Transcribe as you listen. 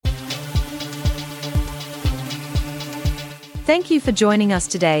Thank you for joining us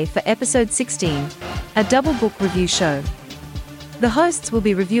today for episode 16, a double book review show. The hosts will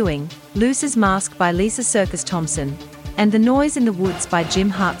be reviewing Lucy's Mask by Lysa Serkis-Thompson and The Noise in the Woods by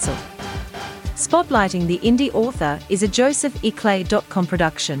Jim Hartzell. Spotlighting the indie author is a JosephEclay.com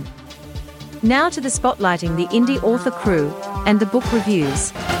production. Now to the Spotlighting the Indie Author crew and the book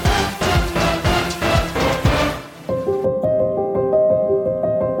reviews.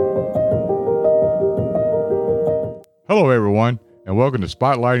 Hello, everyone, and welcome to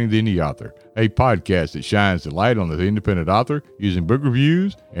Spotlighting the Indie Author, a podcast that shines the light on the independent author using book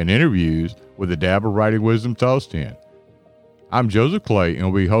reviews and interviews with a dab of writing wisdom tossed in. I'm Joseph Clay,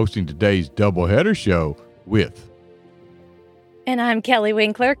 and we'll be hosting today's doubleheader show with... And I'm Kelly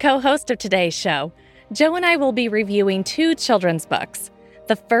Winkler, co-host of today's show. Joe and I will be reviewing two children's books.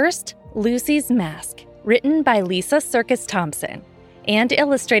 The first, Lucy's Mask, written by Lysa Serkis-Thompson and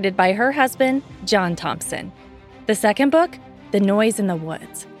illustrated by her husband, John Thompson. The second book, The Noise in the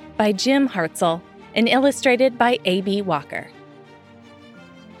Woods, by Jim Hartzell and illustrated by A.B. Walker.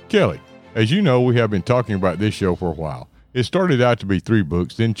 Kelly, as you know, we have been talking about this show for a while. It started out to be 3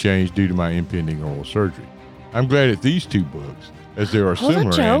 books, then changed due to my impending oral surgery. I'm glad it's these 2 books, as there are Hold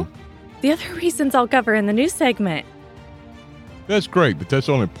similar... on, Joe. The other reasons I'll cover in the news segment. That's great, but that's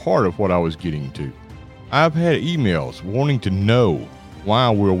only part of what I was getting to. I've had emails wanting to know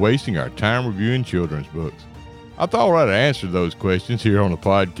why we're wasting our time reviewing children's books. I thought I'd answer those questions here on the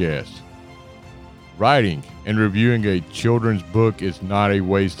podcast. Writing and reviewing a children's book is not a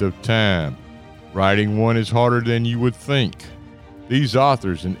waste of time. Writing one is harder than you would think. These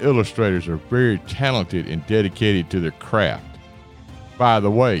authors and illustrators are very talented and dedicated to their craft. By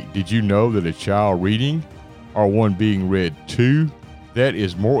the way, did you know that a child reading, or one being read to, that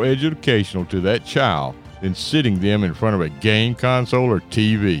is more educational to that child than sitting them in front of a game console or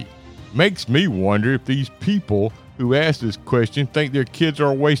TV? Makes me wonder if these people who ask this question think their kids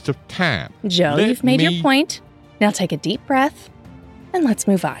are a waste of time. Joe, you've made your point. Now take a deep breath, and let's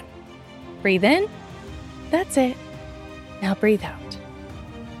move on. Breathe in. That's it. Now breathe out.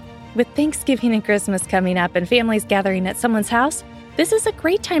 With Thanksgiving and Christmas coming up and families gathering at someone's house, this is a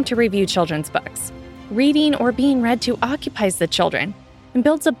great time to review children's books. Reading or being read to occupies the children and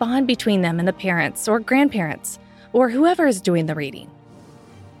builds a bond between them and the parents or grandparents or whoever is doing the reading.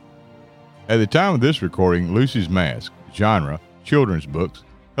 At the time of this recording, Lucy's Mask, genre, children's books,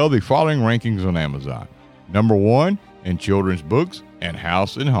 held the following rankings on Amazon. Number 1 in children's books and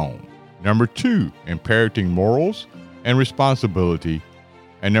house and home. Number 2 in parenting morals and responsibility.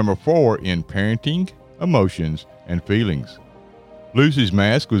 And number 4 in parenting, emotions, and feelings. Lucy's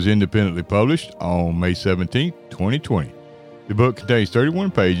Mask was independently published on May 17, 2020. The book contains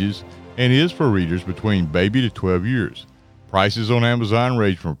 31 pages and is for readers between baby to 12 years. Prices on Amazon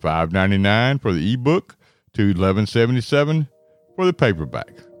range from $5.99 for the ebook to $11.77 for the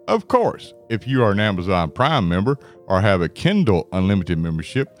paperback. Of course, if you are an Amazon Prime member or have a Kindle Unlimited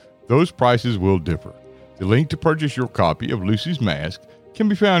membership, those prices will differ. The link to purchase your copy of Lucy's Mask can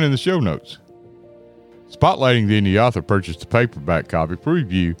be found in the show notes. Spotlighting the Indie Author purchased a paperback copy for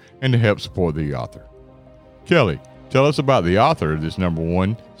review and to help support the author. Kelly, tell us about the author of this number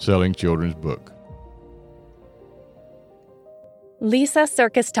 1 selling children's book. Lysa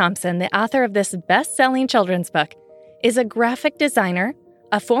Serkis-Thompson, the author of this best-selling children's book, is a graphic designer,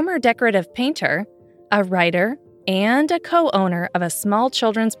 a former decorative painter, a writer, and a co-owner of a small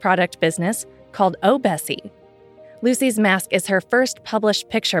children's product business called Oh Bessie. Lucy's Mask is her first published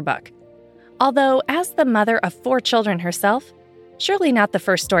picture book. Although, as the mother of 4 children herself, surely not the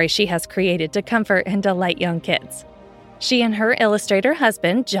first story she has created to comfort and delight young kids. She and her illustrator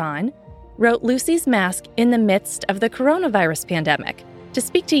husband, John, wrote Lucy's Mask in the midst of the coronavirus pandemic to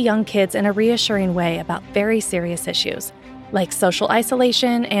speak to young kids in a reassuring way about very serious issues, like social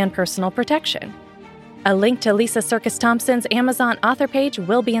isolation and personal protection. A link to Lysa Serkis-Thompson's Amazon author page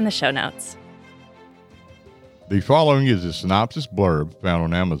will be in the show notes. The following is a synopsis blurb found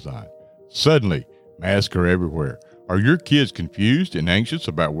on Amazon. Suddenly, masks are everywhere. Are your kids confused and anxious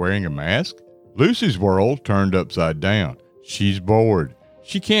about wearing a mask? Lucy's world turned upside down. She's bored.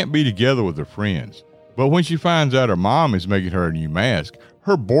 She can't be together with her friends. But when she finds out her mom is making her a new mask,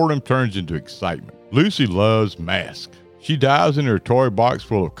 her boredom turns into excitement. Lucy loves masks. She dives into her toy box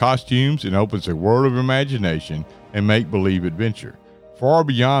full of costumes and opens a world of imagination and make-believe adventure, far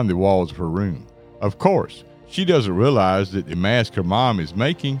beyond the walls of her room. Of course, she doesn't realize that the mask her mom is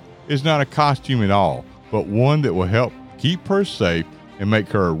making is not a costume at all, but one that will help keep her safe and make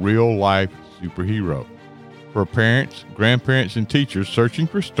her a real-life superhero. For parents, grandparents, and teachers searching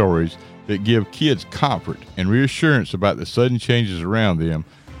for stories that give kids comfort and reassurance about the sudden changes around them,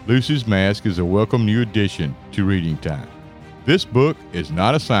 Lucy's Mask is a welcome new addition to reading time. This book is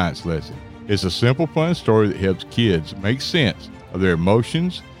not a science lesson. It's a simple, fun story that helps kids make sense of their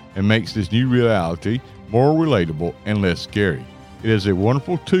emotions and makes this new reality more relatable and less scary. It is a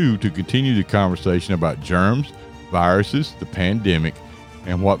wonderful tool to continue the conversation about germs, viruses, the pandemic,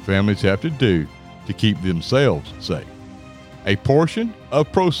 and what families have to do to keep themselves safe. A portion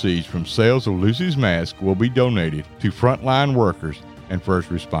of proceeds from sales of Lucy's Mask will be donated to frontline workers and first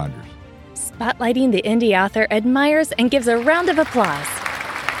responders. Spotlighting the indie author admires and gives a round of applause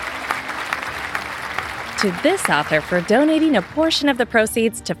to this author for donating a portion of the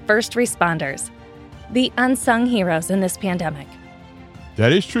proceeds to first responders, the unsung heroes in this pandemic.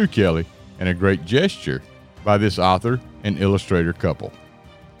 That is true, Kelly, and a great gesture by this author and illustrator couple.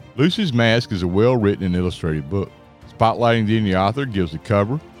 Lucy's Mask is a well-written and illustrated book. Spotlighting the indie author gives the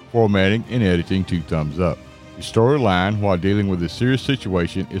cover, formatting, and editing 2 thumbs up. The storyline, while dealing with a serious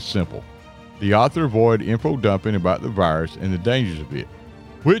situation, is simple. The author avoided info dumping about the virus and the dangers of it,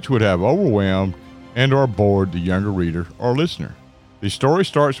 which would have overwhelmed and or bored the younger reader or listener. The story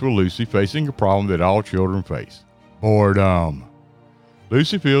starts with Lucy facing a problem that all children face: boredom.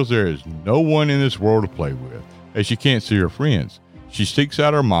 Lucy feels there is no one in this world to play with, as she can't see her friends. She seeks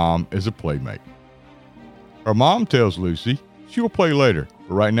out her mom as a playmate. Her mom tells Lucy she will play later,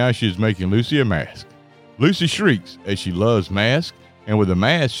 but right now she is making Lucy a mask. Lucy shrieks as she loves masks, and with a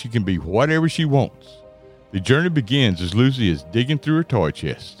mask she can be whatever she wants. The journey begins as Lucy is digging through her toy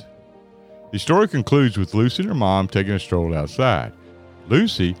chest. The story concludes with Lucy and her mom taking a stroll outside.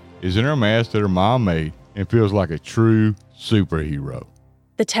 Lucy is in her mask that her mom made and feels like a true superhero.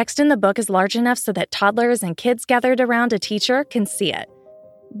 The text in the book is large enough so that toddlers and kids gathered around a teacher can see it.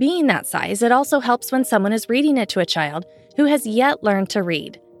 Being that size, it also helps when someone is reading it to a child who has yet learned to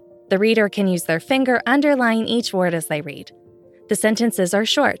read. The reader can use their finger underlying each word as they read. The sentences are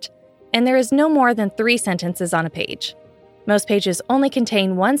short, and there is no more than 3 sentences on a page. Most pages only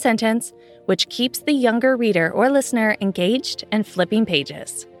contain 1 sentence, which keeps the younger reader or listener engaged and flipping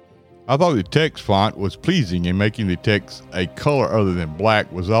pages. I thought the text font was pleasing, and making the text a color other than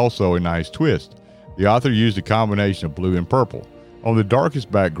black was also a nice twist. The author used a combination of blue and purple. On the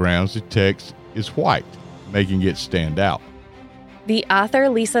darkest backgrounds, the text is white, making it stand out. The author,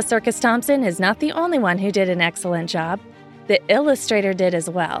 Lisa Serkis Thompson, is not the only one who did an excellent job. The illustrator did as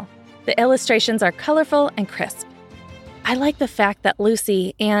well. The illustrations are colorful and crisp. I like the fact that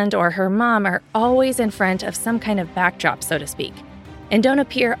Lucy and or her mom are always in front of some kind of backdrop, so to speak, and don't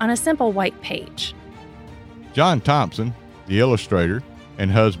appear on a simple white page. John Thompson, the illustrator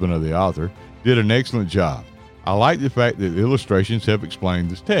and husband of the author, did an excellent job. I like the fact that the illustrations have explained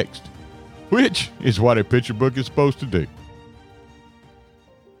this text, which is what a picture book is supposed to do.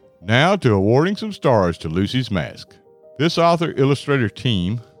 Now to awarding some stars to Lucy's Mask. This author-illustrator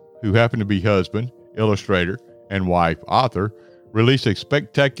team, who happen to be husband, illustrator, and wife author, released a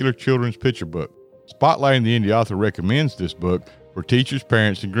spectacular children's picture book. Spotlighting the Indie Author recommends this book for teachers,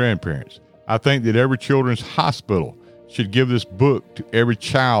 parents, and grandparents. I think that every children's hospital should give this book to every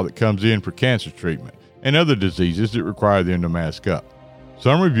child that comes in for cancer treatment and other diseases that require them to mask up.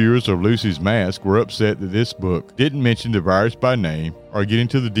 Some reviewers of Lucy's Mask were upset that this book didn't mention the virus by name or get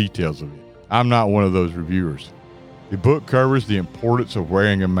into the details of it. I'm not one of those reviewers. The book covers the importance of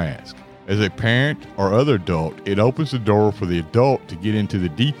wearing a mask. As a parent or other adult, it opens the door for the adult to get into the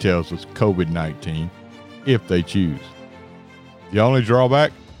details of COVID-19 if they choose. The only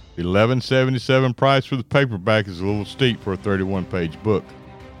drawback, the $11.77 price for the paperback is a little steep for a 31-page book.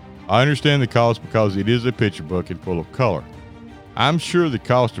 I understand the cost because it is a picture book and full of color. I'm sure the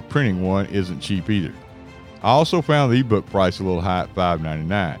cost of printing one isn't cheap either. I also found the ebook price a little high at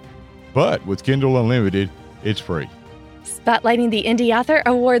 $5.99, but with Kindle Unlimited, it's free. Spotlighting the Indie Author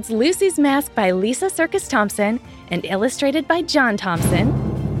awards Lucy's Mask by Lisa Serkis Thompson and illustrated by John Thompson.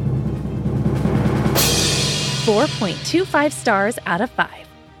 4.25 stars out of 5.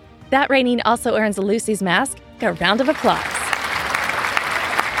 That rating also earns Lucy's Mask a round of applause.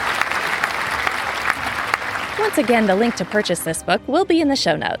 Once again, the link to purchase this book will be in the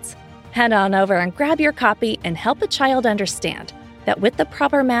show notes. Head on over and grab your copy and help a child understand that with the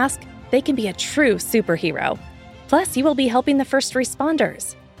proper mask, they can be a true superhero. Plus, you will be helping the first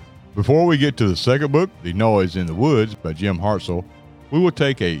responders. Before we get to the second book, The Noise in the Woods by Jim Hartzell, we will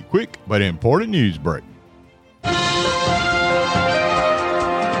take a quick but important news break.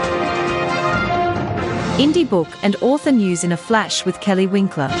 Indie book and author news in a flash with Kelly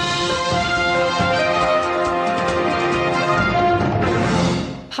Winkler.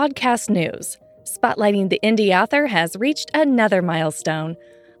 Podcast news. Spotlighting the Indie Author has reached another milestone.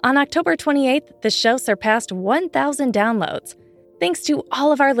 On October 28th, the show surpassed 1,000 downloads. Thanks to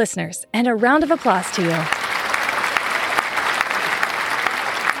all of our listeners, and a round of applause to you.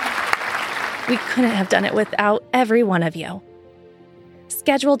 We couldn't have done it without every one of you.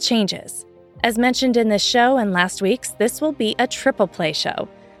 Scheduled changes. As mentioned in this show and last week's, this will be a triple play show.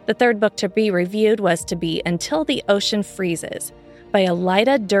 The third book to be reviewed was to be Until the Ocean Freezes by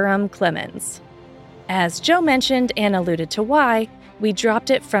Elida Durham Clemens. As Joe mentioned and alluded to why, we dropped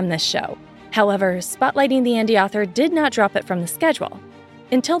it from this show. However, Spotlighting the Indie Author did not drop it from the schedule.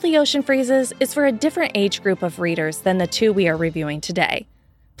 Until the Ocean Freezes is for a different age group of readers than the two we are reviewing today.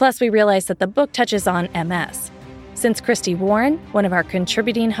 Plus, we realized that the book touches on MS. Since Christy Warren, one of our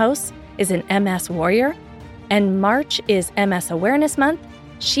contributing hosts, is an MS warrior, and March is MS Awareness Month,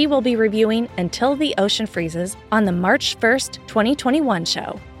 she will be reviewing Until the Ocean Freezes on the March 1st, 2021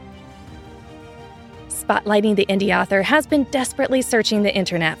 show. Spotlighting the Indie Author has been desperately searching the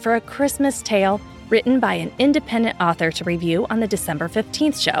internet for a Christmas tale written by an independent author to review on the December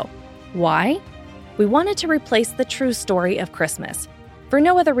 15th show. Why? We wanted to replace the true story of Christmas, for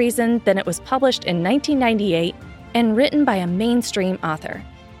no other reason than it was published in 1998 and written by a mainstream author.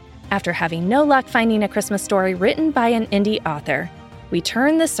 After having no luck finding a Christmas story written by an indie author, we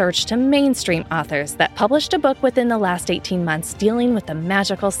turned the search to mainstream authors that published a book within the last 18 months dealing with the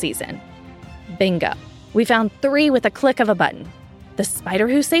magical season. Bingo! We found 3 with a click of a button. The Spider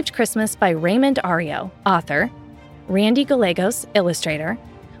Who Saved Christmas by Raymond Ario, author, Randy Gallegos, illustrator,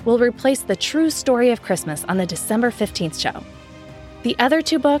 will replace the true story of Christmas on the December 15th show. The other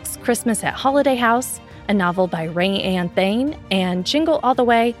 2 books, Christmas at Holiday House, a novel by Ray Ann Thane, and Jingle All the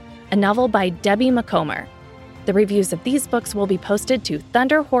Way, a novel by Debbie McComber. The reviews of these books will be posted to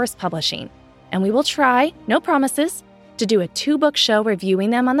Thunder Horse Publishing, and we will try, no promises, to do a 2-book show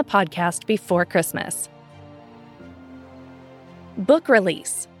reviewing them on the podcast before Christmas. Book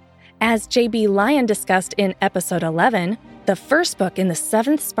release. As J.B. Lyon discussed in episode 11, the first book in the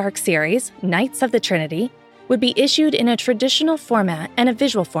 7th Spark series, Knights of the Trinity, would be issued in a traditional format and a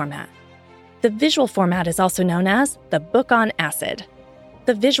visual format. The visual format is also known as the Book on Acid.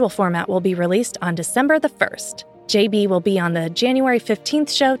 The visual format will be released on December the 1st. JB will be on the January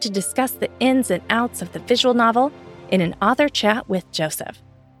 15th show to discuss the ins and outs of the visual novel in an author chat with Joseph.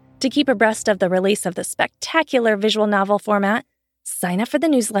 To keep abreast of the release of the spectacular visual novel format, sign up for the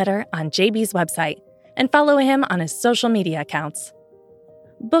newsletter on JB's website and follow him on his social media accounts.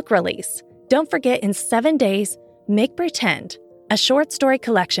 Book release. Don't forget, in 7 days, Make Pretend, a short story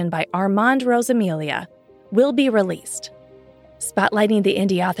collection by Armand Rosamilia, will be released. Spotlighting the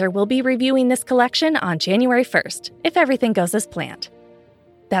Indie Author will be reviewing this collection on January 1st, if everything goes as planned.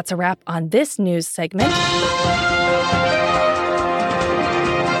 That's a wrap on this news segment.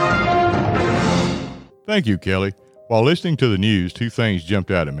 Thank you, Kelly. While listening to the news, 2 things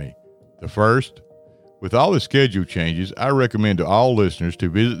jumped out at me. The first, with all the schedule changes, I recommend to all listeners to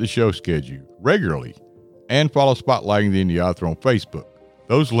visit the show schedule regularly and follow Spotlighting the Indie Author on Facebook.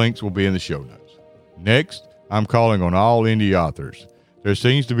 Those links will be in the show notes. Next, I'm calling on all indie authors. There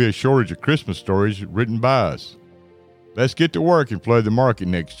seems to be a shortage of Christmas stories written by us. Let's get to work and flood the market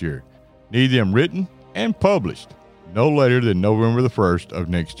next year. Need them written and published no later than November the 1st of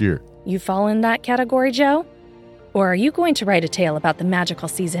next year. You fall in that category, Joe? Or are you going to write a tale about the magical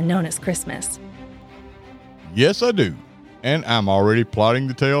season known as Christmas? Yes, I do. And I'm already plotting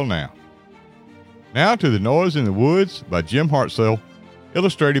the tale now. Now to The Noise in the Woods by Jim Hartzell,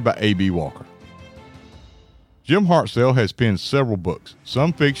 illustrated by A.B. Walker. Jim Hartzell has penned several books,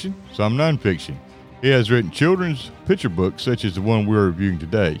 some fiction, some nonfiction. He has written children's picture books such as the one we're reviewing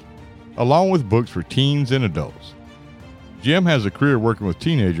today, along with books for teens and adults. Jim has a career working with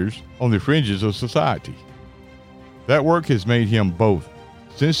teenagers on the fringes of society. That work has made him both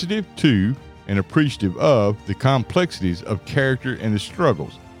sensitive to and appreciative of the complexities of character and the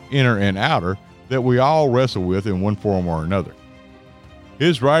struggles, inner and outer, that we all wrestle with in one form or another.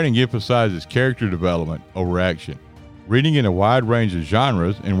 His writing emphasizes character development over action, reading in a wide range of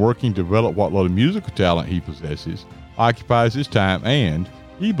genres and working to develop what little musical talent he possesses, occupies his time and,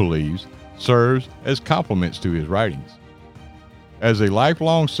 he believes, serves as complements to his writings. As a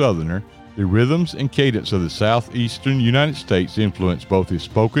lifelong Southerner, the rhythms and cadence of the southeastern United States influence both his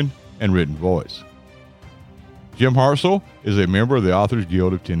spoken and written voice. Jim Hartzell is a member of the Authors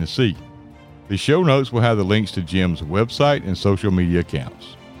Guild of Tennessee. The show notes will have the links to Jim's website and social media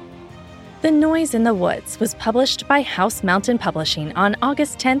accounts. The Noise in the Woods was published by House Mountain Publishing on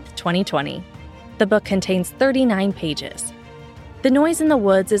August 10, 2020. The book contains 39 pages. The Noise in the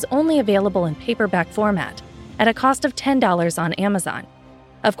Woods is only available in paperback format at a cost of $10 on Amazon.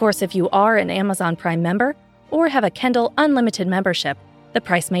 Of course, if you are an Amazon Prime member or have a Kindle Unlimited membership, the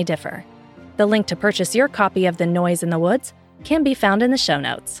price may differ. The link to purchase your copy of The Noise in the Woods can be found in the show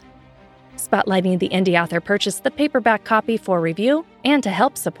notes. Spotlighting the Indie Author purchased the paperback copy for review and to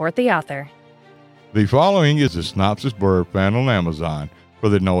help support the author. The following is a synopsis blurb found on Amazon for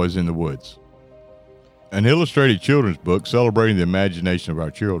The Noise in the Woods. An illustrated children's book celebrating the imagination of our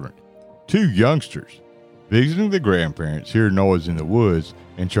children. Two youngsters visiting the grandparents hear noise in the woods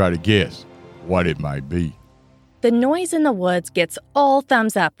and try to guess what it might be. The Noise in the Woods gets all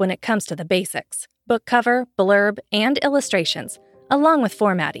thumbs up when it comes to the basics: book cover, blurb, and illustrations, along with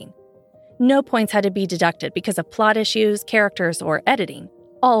formatting. No points had to be deducted because of plot issues, characters, or editing.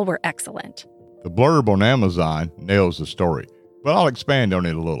 All were excellent. The blurb on Amazon nails the story, but I'll expand on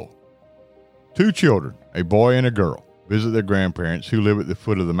it a little. Two children, a boy and a girl, visit their grandparents who live at the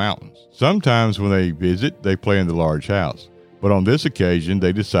foot of the mountains. Sometimes when they visit, they play in the large house. But on this occasion,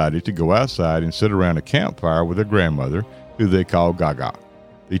 they decided to go outside and sit around a campfire with their grandmother, who they call Gaga.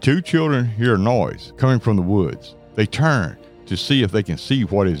 The two children hear a noise coming from the woods. They turn to see if they can see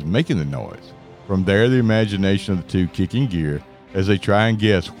what is making the noise. From there, the imagination of the two kick in gear as they try and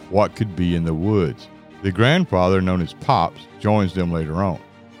guess what could be in the woods. The grandfather, known as Pops, joins them later on.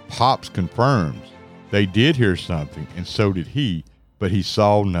 Pops confirms they did hear something, and so did he, but he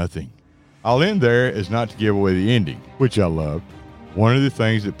saw nothing. I'll end there as not to give away the ending, which I loved. One of the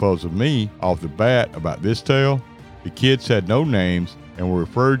things that puzzled me off the bat about this tale, the kids had no names and were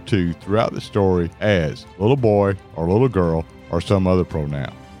referred to throughout the story as little boy or little girl or some other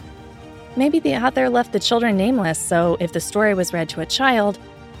pronoun. Maybe the author left the children nameless, so if the story was read to a child,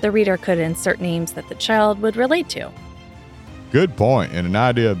 the reader could insert names that the child would relate to. Good point, and an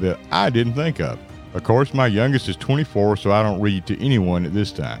idea that I didn't think of. Of course, my youngest is 24, so I don't read to anyone at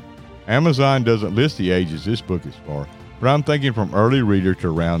this time. Amazon doesn't list the ages this book is for, but I'm thinking from early reader to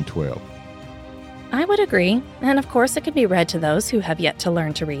around 12. I would agree, and of course it could be read to those who have yet to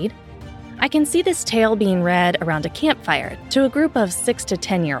learn to read. I can see this tale being read around a campfire to a group of 6 to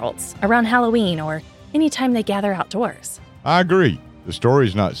 10-year-olds around Halloween or any time they gather outdoors. I agree. The story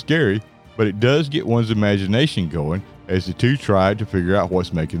is not scary, but it does get one's imagination going as the two try to figure out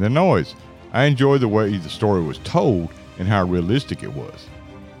what's making the noise. I enjoyed the way the story was told and how realistic it was.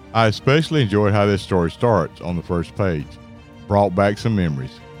 I especially enjoyed how this story starts on the first page. Brought back some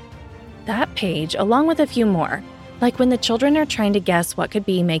memories. That page, along with a few more, like when the children are trying to guess what could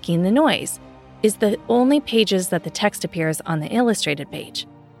be making the noise, is the only pages that the text appears on the illustrated page.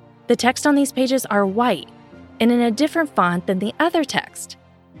 The text on these pages are white and in a different font than the other text.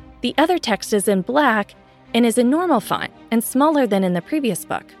 The other text is in black and is in normal font and smaller than in the previous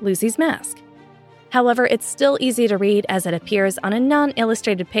book, Lucy's Mask. However, it's still easy to read as it appears on a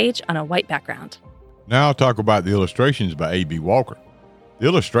non-illustrated page on a white background. Now I'll talk about the illustrations by A.B. Walker. The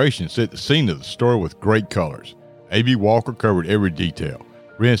illustrations set the scene of the story with great colors. A.B. Walker covered every detail.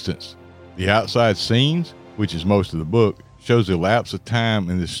 For instance, the outside scenes, which is most of the book, shows the lapse of time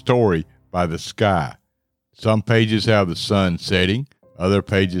in the story by the sky. Some pages have the sun setting, other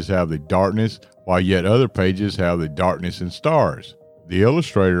pages have the darkness, while yet other pages have the darkness and stars. The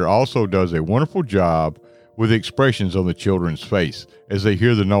illustrator also does a wonderful job with the expressions on the children's face as they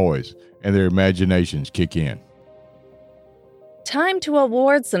hear the noise and their imaginations kick in. Time to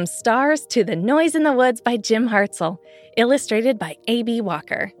award some stars to The Noise in the Woods by Jim Hartzell, illustrated by A.B.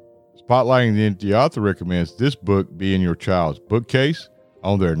 Walker. Spotlighting the author recommends this book be in your child's bookcase,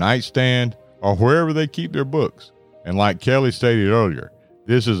 on their nightstand, or wherever they keep their books. And like Kelly stated earlier,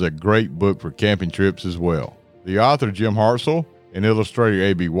 this is a great book for camping trips as well. The author, Jim Hartzell, and illustrator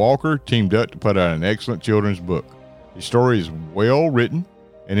A.B. Walker teamed up to put out an excellent children's book. The story is well written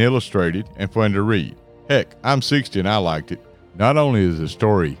and illustrated and fun to read. Heck, I'm 60 and I liked it. Not only is the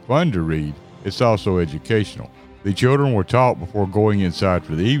story fun to read, it's also educational. The children were taught before going inside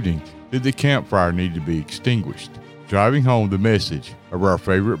for the evening that the campfire needed to be extinguished, driving home the message of our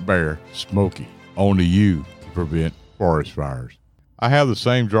favorite bear, Smokey. Only you can prevent forest fires. I have the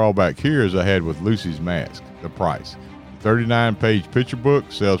same drawback here as I had with Lucy's Mask, the price. The 39-page picture book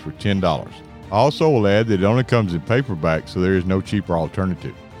sells for $10. I also will add that it only comes in paperback, so there is no cheaper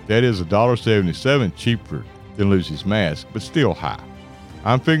alternative. That is $1.77 cheaper than Lucy's Mask, but still high.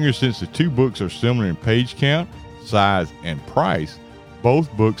 I'm figuring since the two books are similar in page count, size, and price,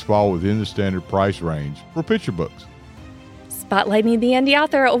 both books fall within the standard price range for picture books. Spotlighting the Indie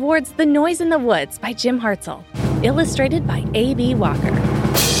Author awards The Noise in the Woods by Jim Hartzell, illustrated by A.B. Walker.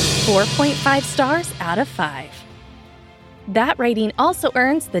 4.5 stars out of 5. That rating also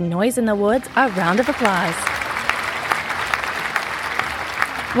earns The Noise in the Woods a round of applause.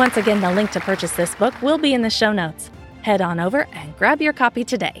 Once again, the link to purchase this book will be in the show notes. Head on over and grab your copy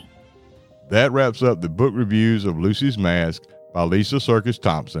today. That wraps up the book reviews of Lucy's Mask by Lisa Serkis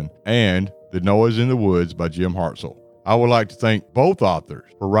Thompson and The Noise in the Woods by Jim Hartzell. I would like to thank both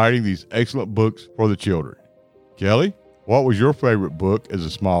authors for writing these excellent books for the children. Kelly, what was your favorite book as a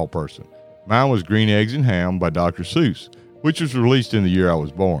small person? Mine was Green Eggs and Ham by Dr. Seuss, which was released in the year I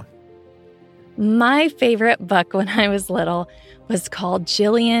was born. My favorite book when I was little was called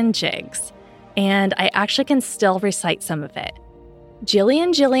Jillian Jiggs, and I actually can still recite some of it.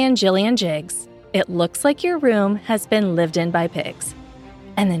 Jillian, Jillian, Jillian Jiggs, it looks like your room has been lived in by pigs.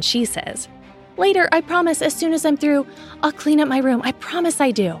 And then she says, later, I promise, as soon as I'm through, I'll clean up my room. I promise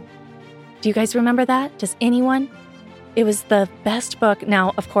I do. Do you guys remember that? Does anyone? It was the best book.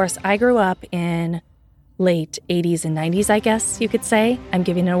 Now, of course, I grew up in late 80s and 90s, I guess you could say. I'm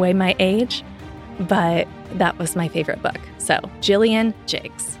giving away my age, but that was my favorite book. So, Jillian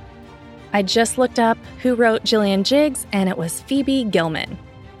Jiggs. I just looked up who wrote Jillian Jiggs, and it was Phoebe Gilman.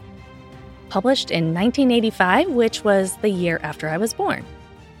 Published in 1985, which was the year after I was born.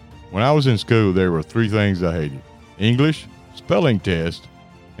 When I was in school, there were 3 things I hated: English, spelling test,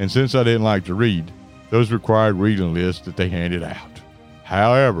 and since I didn't like to read, those required reading lists that they handed out.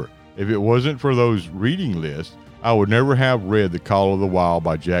 However, if it wasn't for those reading lists, I would never have read The Call of the Wild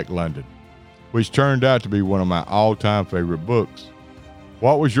by Jack London, which turned out to be one of my all-time favorite books.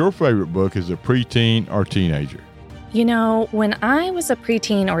 What was your favorite book as a preteen or teenager? You know, when I was a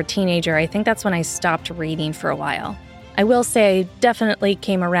preteen or teenager, I think that's when I stopped reading for a while. I will say I definitely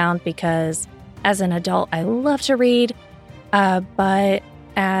came around because as an adult, I love to read, but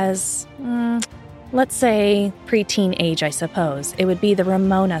as, let's say, preteen age, I suppose, it would be the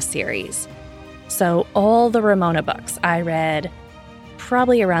Ramona series. So all the Ramona books I read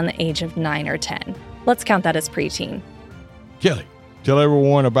probably around the age of 9 or 10. Let's count that as preteen. Kelly, tell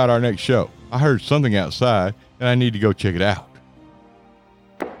everyone about our next show. I heard something outside, and I need to go check it out.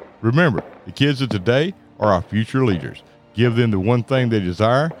 Remember, the kids of today are our future leaders. Give them the one thing they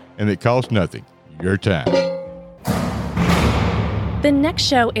desire, and it costs nothing: your time. The next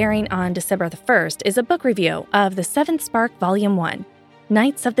show, airing on December the 1st, is a book review of The Seventh Spark Volume 1,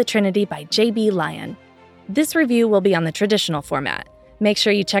 Knights of the Trinity by J.B. Lyon. This review will be on the traditional format. Make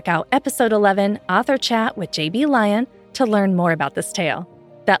sure you check out Episode 11, Author Chat with J.B. Lyon, to learn more about this tale.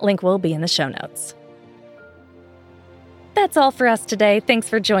 That link will be in the show notes. That's all for us today. Thanks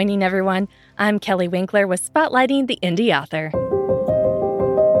for joining, everyone. I'm Kelly Winkler with Spotlighting the Indie Author.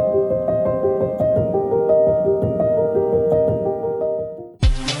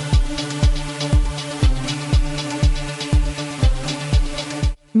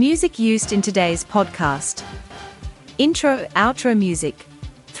 Music used in today's podcast. Intro, outro music.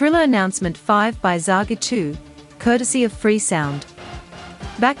 Thriller Announcement 5 by Zaga 2, courtesy of Free Sound.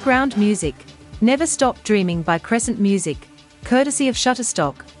 Background music. Never Stop Dreaming by Crescent Music, courtesy of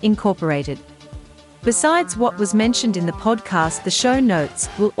Shutterstock, Incorporated. Besides what was mentioned in the podcast, the show notes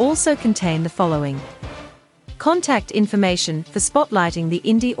will also contain the following: contact information for Spotlighting the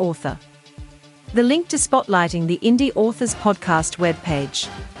Indie Author, the link to Spotlighting the Indie Author's podcast webpage,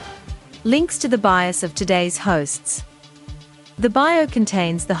 links to the bios of today's hosts. The bio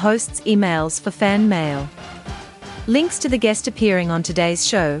contains the hosts' emails for fan mail, links to the guest appearing on today's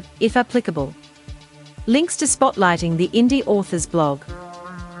show, if applicable, links to Spotlighting the Indie Author's blog.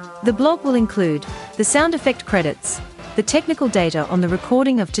 The blog will include the sound effect credits, the technical data on the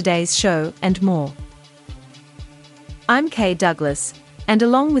recording of today's show, and more. I'm Kay Douglas, and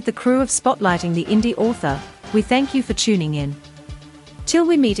along with the crew of Spotlighting the Indie Author, we thank you for tuning in. Till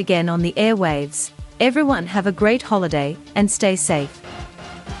we meet again on the airwaves, everyone have a great holiday and stay safe.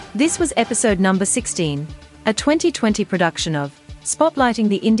 This was episode number 16, a 2020 production of Spotlighting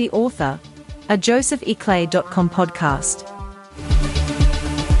the Indie Author, a josepheclay.com podcast.